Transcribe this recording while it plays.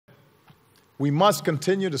We must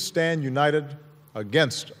continue to stand united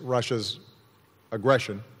against Russia's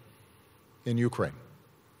aggression in Ukraine.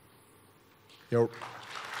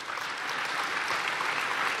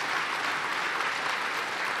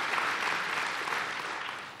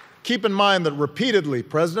 Keep in mind that repeatedly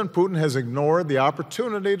President Putin has ignored the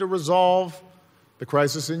opportunity to resolve the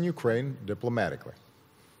crisis in Ukraine diplomatically.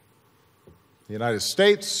 The United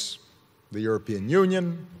States, the European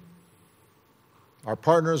Union, our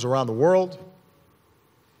partners around the world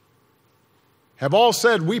have all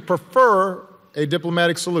said we prefer a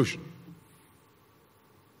diplomatic solution.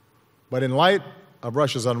 But in light of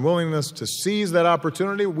Russia's unwillingness to seize that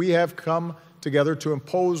opportunity, we have come together to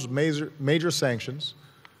impose major sanctions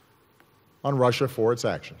on Russia for its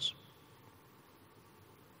actions.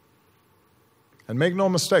 And make no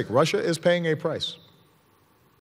mistake, Russia is paying a price.